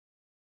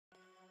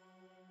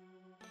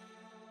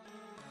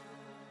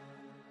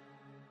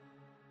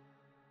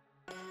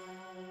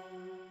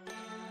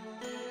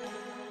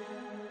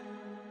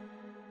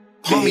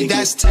homie,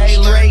 that's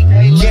Taylor.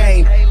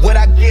 Game, what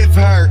I give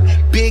her.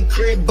 Big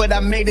crib, but I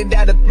made it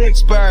out of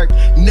Pittsburgh.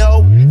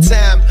 No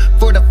time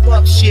for the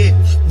fuck shit.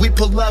 We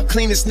pull up,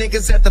 cleanest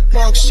niggas at the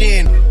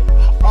function.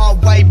 All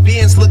white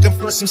bins looking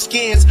for some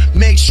skins.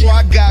 Make sure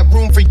I got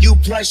room for you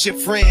plus your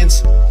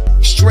friends.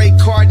 Straight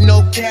card,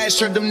 no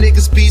cash, or them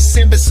niggas be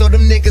simping, so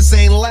them niggas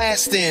ain't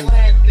lasting.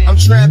 I'm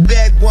trying to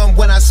bag one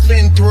when I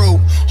spin through.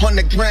 On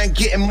the grind,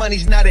 getting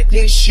money's not an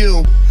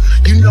issue.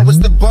 You know it's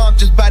the bomb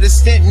just by the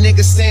scent.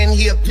 Nigga saying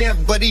he a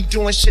pimp, but he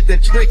doing shit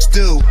that tricks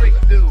do.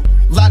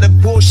 Lot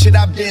of bullshit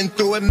I've been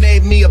through, it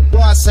made me a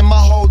boss and my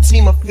whole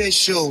team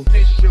official.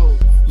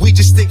 We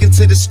just sticking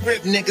to the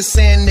script, niggas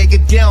saying they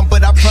get down,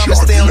 but I promise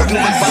they don't do it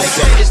like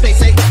that. They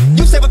say,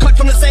 you say we're cut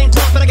from the same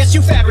cloth, but I guess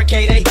you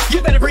fabricate, eh? You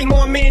better bring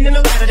more men in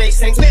the Latter-day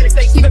Saints. Manic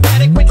states, even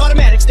panic with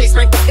automatic stay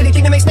straight.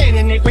 Anything that makes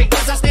standing it great.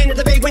 As I stand at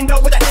the bay window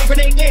with a hand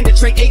grenade and a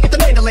tray. If the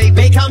Mandalay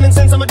Bay, common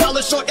sense, I'm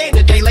 $1 short and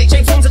a day late.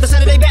 James Jones at the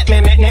Saturday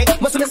Batman matinee.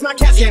 Must have missed my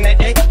cat scan that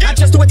day. I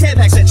just do a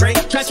 10-pack set tray.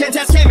 Trash can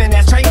test cam and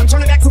ass tray. I'm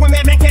turning back to a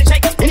madman can't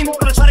shake anymore.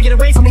 I try to get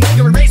away from the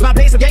anger and raise my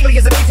base. I'm gangly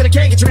as a base to the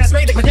K. Get your ass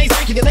made like my days.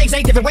 Breaking your legs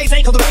 8 different ways.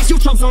 Ain't called the race. You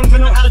trumps don't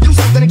even know how to do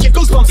something and give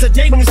goosebumps a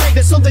day when you say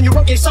there's something you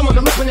wrote. Gave someone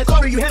to look when it's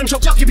over. You had him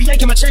choked up. You be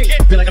yanking my chain.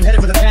 Feel like I'm headed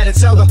for the padded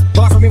cell.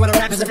 Far from me when I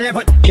rap isn't there,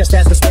 but guess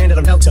that's the standard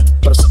I'm held to.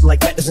 But if something like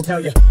that doesn't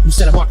tell you, you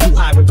set a mark too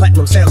high when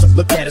platinum sales are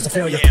looked at as a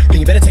failure. Then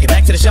you better take it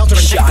back to the shelter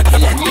and Shaghil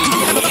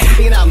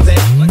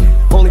Ali.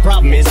 Only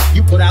problem is,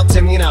 you put out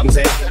 10 million albums,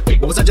 eh?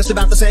 What was I just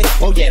about to say?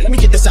 Oh yeah, let me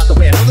get this out the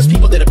way. I know there's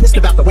people that are pissed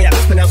about the way I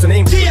mispronounce the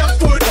name.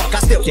 I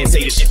still can't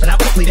say this shit, but how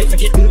quickly they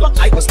forget me. Look,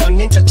 I was one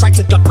ninja, tried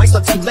to duck my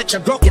slugs to let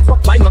your girl get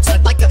fucked by monks.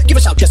 I'd like to give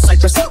a shout, just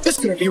Cypress. This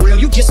can't be real,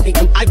 you just think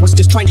I was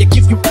just trying to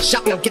give you a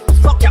shot. Now get the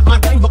fuck out my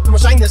brain book, I'm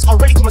shine this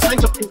already to my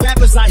signs up.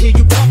 Rappers, I hear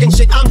you talking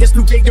shit, I'm just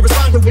too big to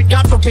respond to it.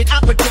 God forbid, I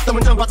forget them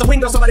and jump out the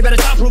window. Somebody better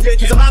stop proof it,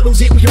 cause if I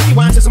lose it, we can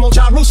rewind to some old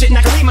child rule shit. And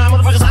I can remind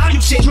motherfuckers how you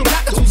shit. You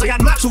got the tools, I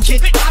got my two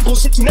kids. I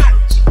bullshit you not.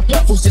 Your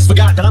fools just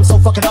forgot that I'm so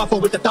fucking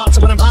awful with the thoughts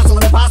of when I'm hostile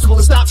and impossible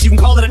to stop. So you can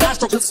call it a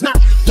nostril, cause it's not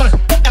done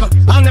ever.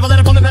 I'll never let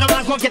up on the better,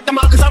 might as well get them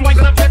out, cause I'm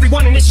wiping up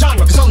everyone in this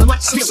genre, cause all the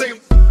might steal.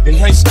 In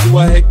high school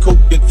I had coke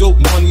and dope,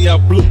 money I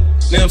blew.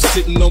 Now I'm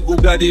sitting on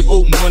Bugatti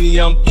Vote, money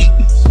I'm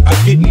eating. I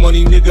get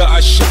money, nigga,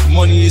 I shit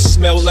money. It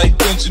smell like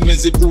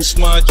Benjamins, it boosts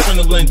my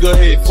adrenaline. Go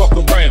ahead, fuck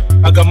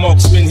around, I got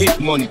marksman hit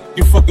money.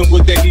 You fucking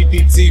with that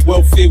EBT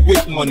welfare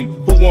with money.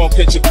 Who won't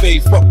catch a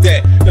fade, fuck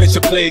that. Catch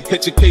a play,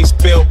 catch a case,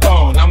 bail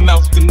on. I'm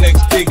out the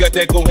next day, got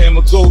that go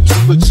hammer, go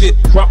to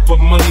legit. Proper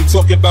money,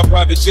 talking about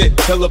private jet,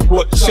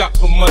 teleport, shop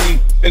for money.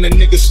 And the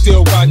nigga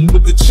still riding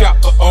with the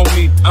chopper on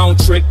me. I don't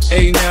trick,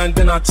 A now and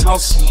then I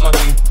toss some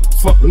money.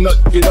 Fuck nut,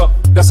 get up,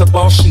 that's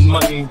abortion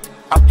money.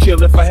 I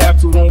kill if I have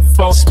to, don't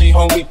false me,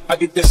 homie. I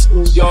get that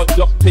schoolyard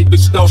duct tape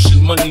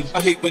extortion money. I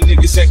hate when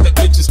niggas act like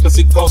bitches cause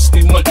it costs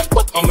me money.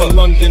 I'm in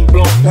London,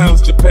 blowing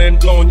pounds, Japan,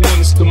 blowing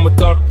units. To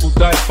methodical,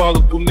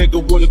 diabolical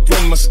nigga with a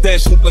grin. My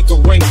stash look like a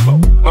rainbow.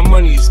 My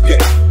money is gay.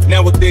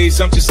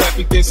 Nowadays, I'm just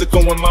happy things are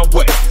going my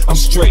way. I'm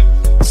straight.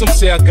 Some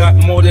say I got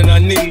more than I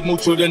need.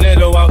 Mucho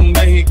dinero out in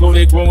Mexico,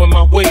 they growing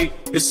my way.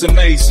 It's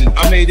amazing,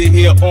 I made it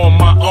here on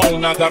my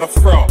own. I got a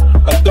frog,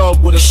 a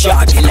dog with a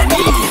Shaghil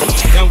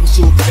Ali. Down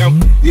to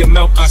count the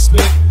amount I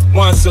spent.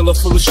 Wine cellar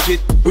full of shit,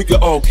 we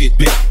could all get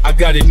bit. I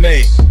got it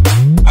made,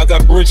 I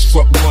got bridge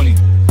truck money.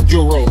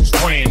 Euros,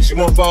 rands, you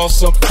want borrow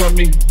something from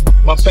me?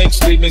 My bank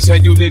statements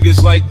had you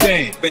niggas like,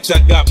 damn, bitch, I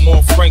got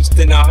more francs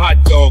than a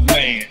hot dog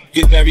man.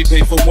 Get married,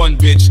 pay for one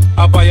bitch.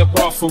 I buy a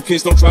bra for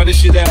kids, don't try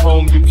this shit at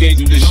home. You can't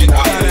do this shit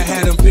out. Gotta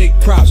have them big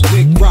props,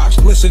 big rocks,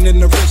 glisten in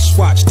the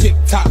wristwatch, tick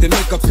tock to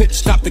make a pit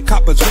stop the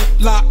copper zip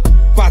lock.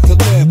 About to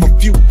live, a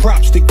few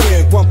props to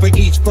give, one for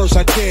each verse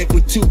I did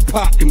with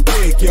Tupac and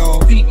Big,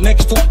 y'all. Eat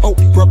next to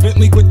Oprah,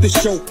 Bentley with the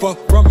chauffeur,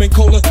 rum and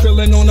cola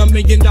filling on $1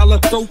 million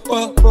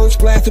sofa. First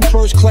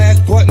class,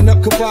 button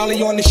up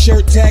Cavalli on the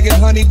shirt, tagging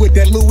honey with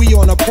that Louis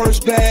on a purse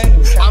bag.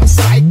 I'm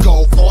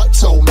psycho,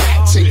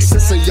 automatic,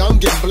 since a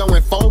youngin'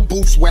 blowing phone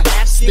booths with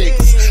half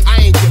sticks.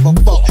 I ain't give a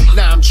fuck,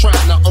 now I'm trying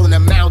to own a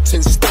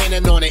mountain,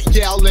 standing on it,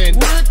 yelling.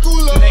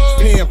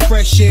 Next pair of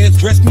fresh airs,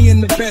 dress me in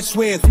the best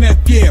ways,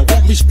 meth, yeah.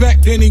 Want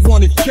respect, then he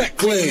want a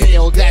checklist.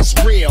 Hell, that's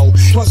real.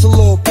 Plus a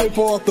little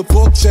paper off the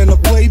books and a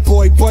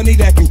Playboy bunny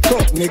that can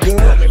cook,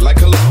 nigga.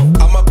 Like a loan,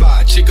 I'ma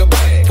buy a chicken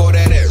bag for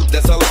that air,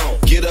 that's a loan.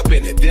 Get up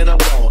in it, then I'm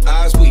gone.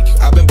 Eyes weak,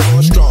 I've been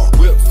born strong.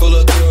 Whip full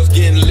of girls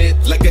getting lit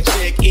like a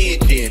check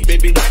engine.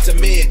 Baby, that's a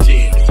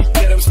mention.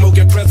 Get them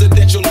smoking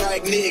presidential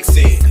like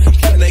Nixon.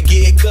 Tryna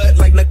get cut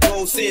like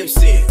Nicole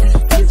Simpson.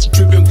 Bitch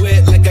dripping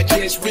wet like I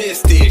just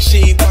rinsed it.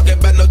 She ain't talking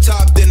about no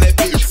top, then that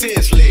bitch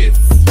senseless.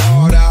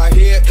 Hard out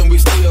here and we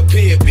still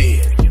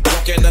pimping.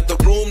 Walking out the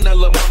room, now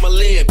lil' mama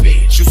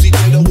limping. You see,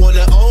 they the one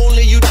and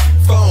only, you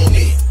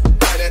phony.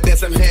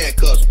 That's some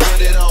handcuffs,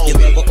 put it on you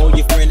me. You love or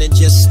your friend and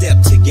just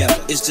step together.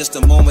 It's just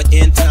a moment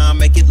in time,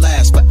 make it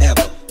last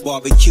forever.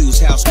 Barbecues,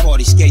 house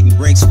parties, skating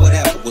rinks,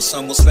 whatever. With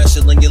someone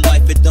special in your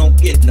life, it don't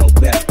get no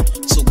better.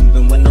 So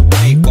even when the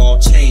rain fall,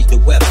 change the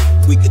weather.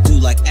 We could do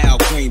like Al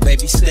Green,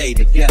 baby, stay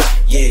together.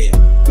 Yeah,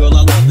 girl,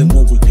 I love it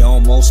when we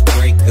almost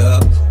break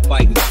up.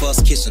 Fight and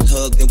fuss, kiss and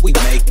hug, then we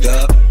make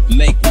up.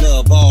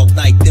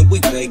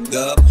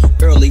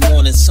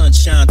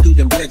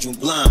 in bedroom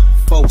blind.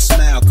 Folks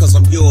smile cause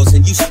I'm yours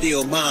and you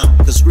still mine.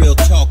 Cause real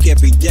talk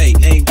every day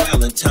ain't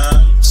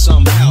Valentine.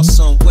 Somehow,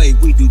 some way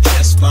we do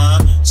just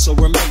fine. So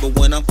remember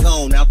when I'm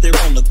gone out there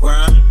on the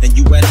grind, and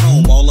you at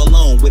home all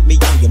alone with me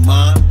on your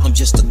mind, I'm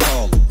just a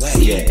call away.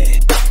 Yeah,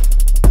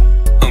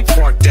 I'm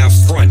parked out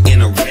front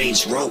in a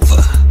Range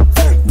Rover.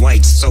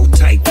 White so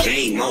tight,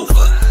 game over.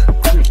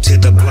 To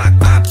the block,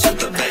 pop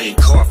to the bank.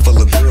 Car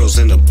full of girls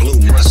in a blue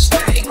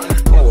Mustang.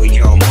 More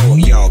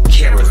y'all,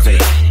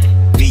 caravan.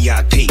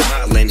 VIP,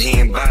 model in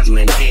hand, bottle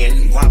in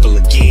hand, wobble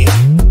again.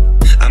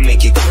 I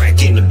make it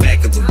crack in the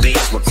back of the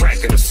Benz, we're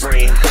cracking a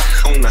friend.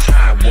 On the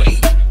highway,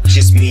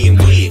 just me and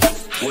Wiz.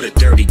 With a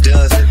dirty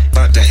dozen,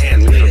 about to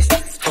handle it.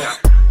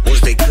 Was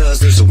they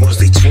cousins or was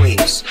they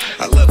twins?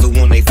 I love it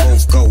when they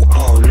both go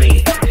all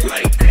in.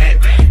 Like that,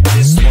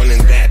 this one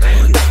and that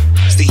one.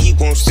 See, he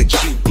wants the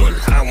cute one,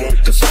 I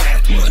want the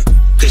fat one.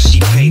 Cause she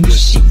paid what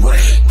she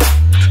weighed.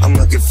 I'm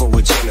looking for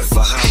a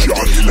Jennifer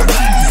Holiday.